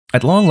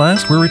At long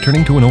last, we're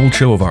returning to an old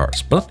show of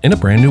ours, but in a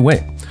brand new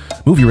way.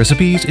 Movie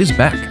Recipes is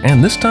back,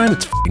 and this time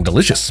it's f***ing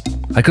delicious.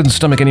 I couldn't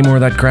stomach any more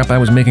of that crap I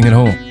was making at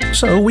home.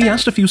 So we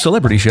asked a few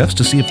celebrity chefs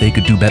to see if they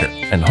could do better.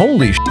 And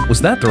holy shit,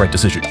 was that the right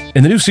decision.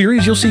 In the new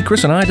series, you'll see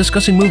Chris and I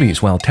discussing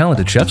movies while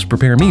talented chefs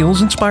prepare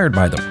meals inspired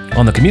by them.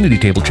 On the Community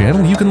Table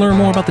channel, you can learn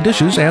more about the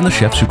dishes and the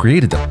chefs who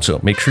created them, so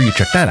make sure you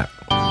check that out.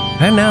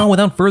 And now,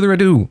 without further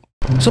ado,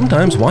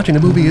 sometimes watching a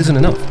movie isn't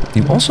enough.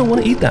 You also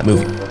want to eat that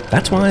movie.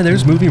 That's why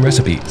there's Movie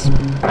Recipes.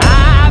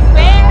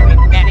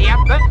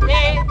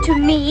 To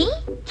me?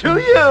 To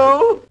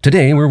you!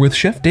 Today, we're with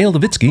Chef Dale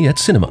Levitski at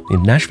Sinema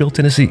in Nashville,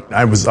 Tennessee.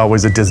 I was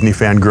always a Disney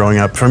fan growing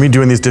up. For me,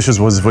 doing these dishes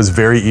was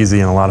very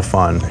easy and a lot of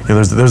fun. You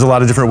know, there's a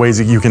lot of different ways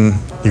that you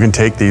can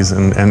take these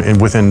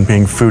and within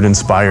being food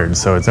inspired.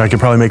 So I could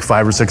probably make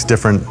 5 or 6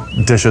 different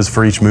dishes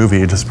for each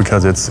movie just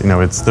because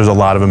there's a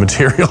lot of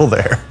material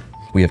there.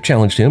 We have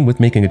challenged him with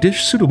making a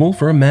dish suitable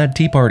for a mad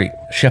tea party.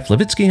 Chef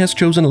Levitski has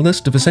chosen a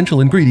list of essential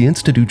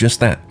ingredients to do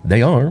just that.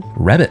 They are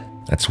rabbit.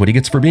 That's what he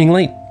gets for being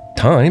late.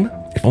 Thyme,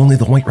 if only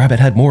the white rabbit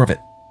had more of it.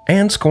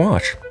 And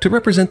squash, to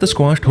represent the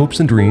squashed hopes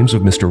and dreams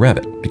of Mr.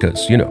 Rabbit,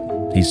 because, you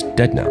know, he's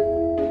dead now.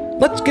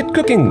 Let's get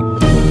cooking!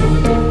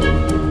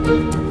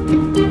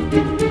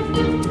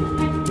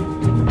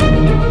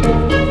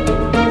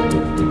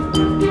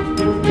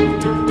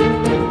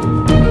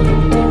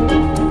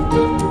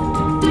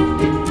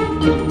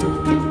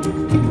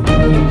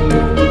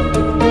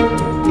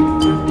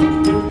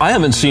 I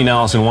haven't seen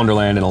Alice in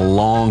Wonderland in a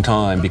long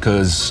time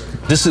because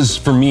this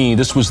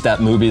was that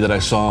movie that I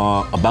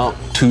saw about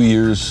 2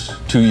 years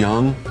too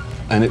young,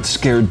 and it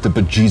scared the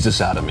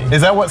bejesus out of me.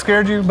 Is that what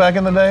scared you back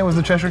in the day, was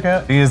the Cheshire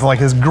Cat? He's like,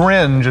 his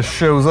grin just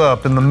shows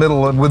up in the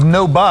middle with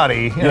no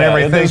body and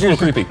everything. It's real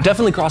creepy.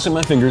 Definitely crossing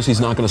my fingers he's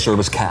not going to serve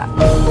us cat.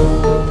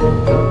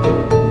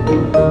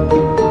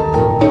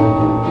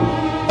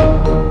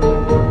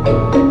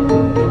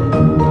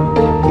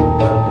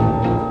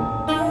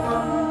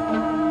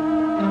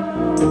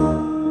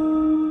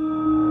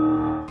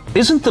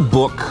 Isn't the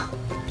book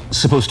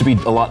supposed to be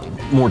a lot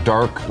more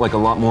dark, like a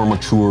lot more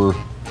mature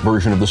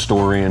version of the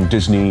story, and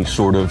Disney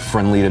sort of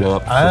friendlied it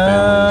up for families?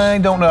 I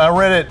don't know. I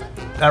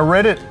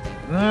read it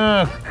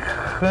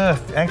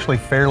actually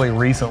fairly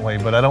recently,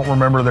 but I don't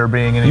remember there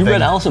being anything. You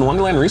read Alice in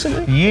Wonderland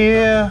recently?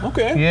 Yeah.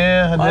 Okay.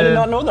 Yeah, I did. I did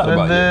not know that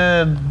about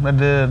you. I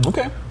did.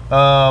 Okay.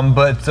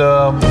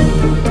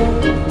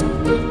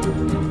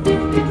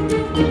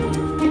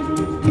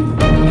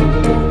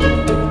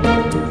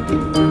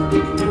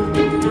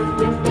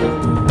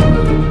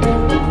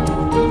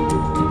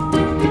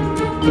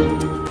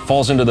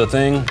 Falls into the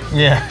thing.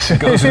 Yeah.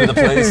 Goes into the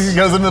place.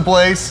 Goes into the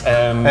place.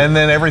 And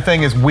then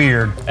everything is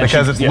weird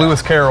because it's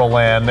Lewis Carroll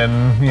land,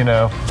 and you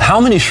know. How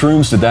many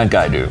shrooms did that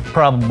guy do?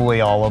 Probably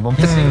all of them.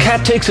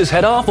 Cat takes his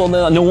head off? Well,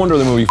 no wonder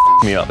the movie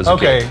f***ed me up as a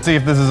kid. See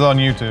if this is on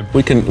YouTube.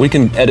 We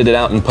can edit it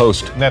out in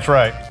post. That's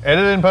right.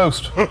 Edit it in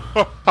post.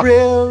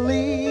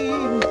 Really?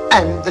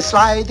 And the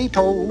slithy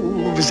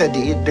toves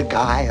did the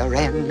gyre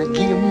and the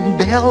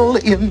gimble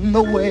in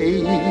the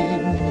wave.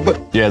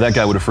 Yeah, that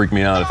guy would have freaked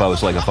me out if I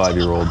was like a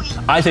 5-year-old.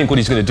 I think what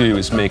he's gonna do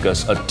is make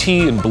us a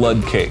tea and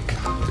blood cake.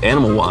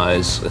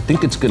 Animal-wise, I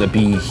think it's gonna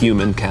be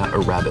human, cat,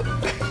 or rabbit.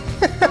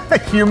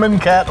 Human,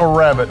 cat, or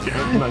rabbit.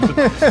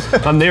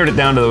 I've narrowed it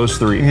down to those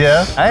 3.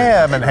 Yeah? I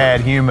haven't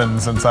had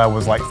humans since I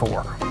was like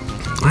 4.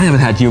 I haven't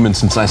had humans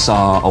since I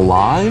saw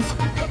Alive,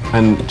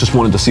 and just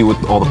wanted to see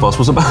what all the fuss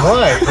was about.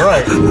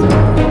 Right.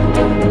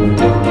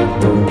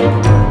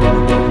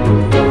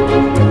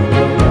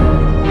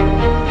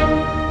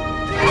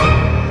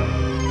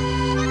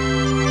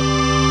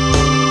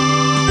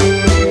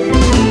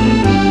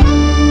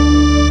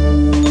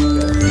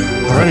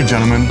 Alrighty,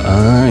 gentlemen.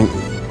 All right.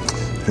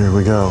 Here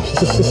we go.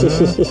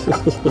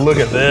 Look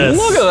at this.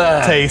 Look at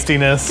that.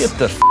 Tastiness. Get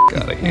the f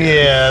out of here.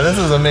 Yeah, this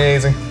is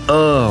amazing.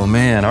 Oh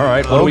man, all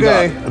right, what do we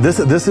got?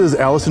 This is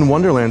Alice in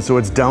Wonderland, so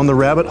it's down the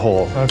rabbit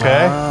hole.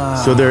 Okay.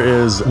 So there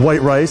is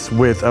white rice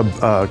with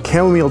a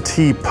chamomile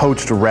tea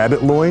poached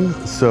rabbit loin.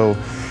 So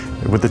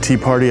with the tea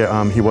party,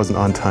 he wasn't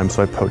on time,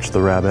 so I poached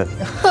the rabbit.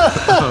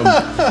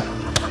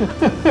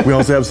 We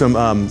also have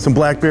some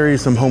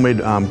blackberries, some homemade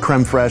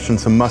creme fraiche, and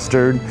some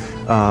mustard.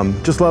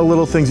 Just a lot of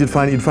little things you'd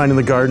find in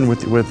the garden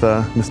with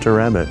Mr.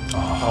 Rabbit.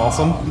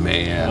 Awesome. Oh,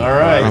 man. All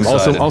right.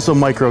 Also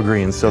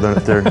microgreens, so they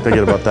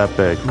get about that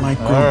big.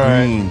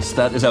 Microgreens. Is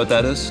that what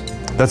that is?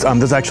 That's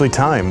actually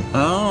thyme. Oh,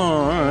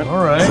 all right.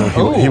 All right.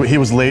 So he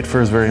was late for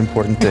his very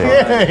important day.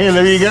 Hey,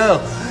 there you go.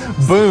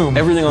 Boom.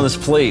 Everything on this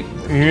plate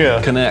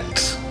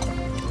connects.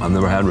 I've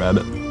never had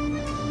rabbit.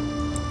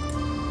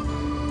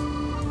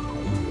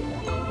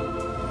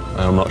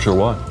 I'm not sure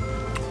why.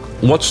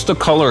 What's the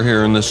color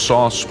here in this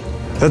sauce?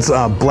 That's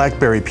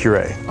blackberry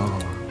puree.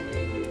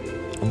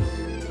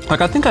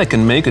 Like, I think I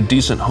can make a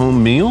decent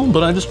home meal,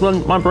 but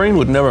my brain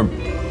would never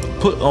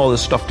put all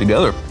this stuff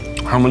together.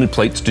 How many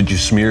plates did you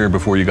smear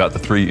before you got the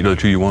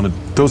 2 you wanted?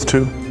 Those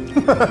 2.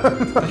 You're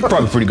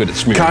probably pretty good at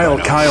smearing.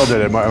 Kyle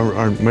did it.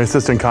 My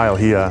assistant Kyle.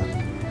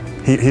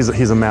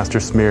 He's a master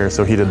smear,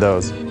 so he did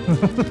those.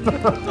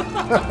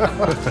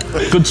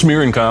 Good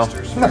smearing, Kyle.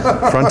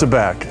 Front to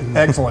back.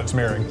 Excellent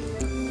smearing.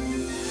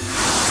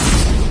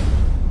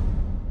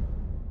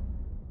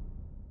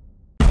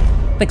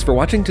 Thanks for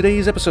watching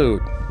today's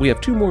episode. We have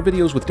 2 more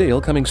videos with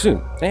Dale coming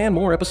soon, and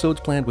more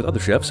episodes planned with other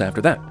chefs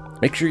after that.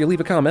 Make sure you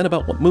leave a comment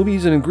about what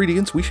movies and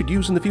ingredients we should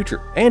use in the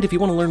future. And if you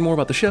want to learn more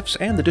about the chefs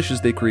and the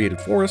dishes they created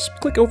for us,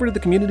 click over to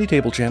the Community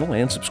Table channel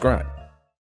and subscribe.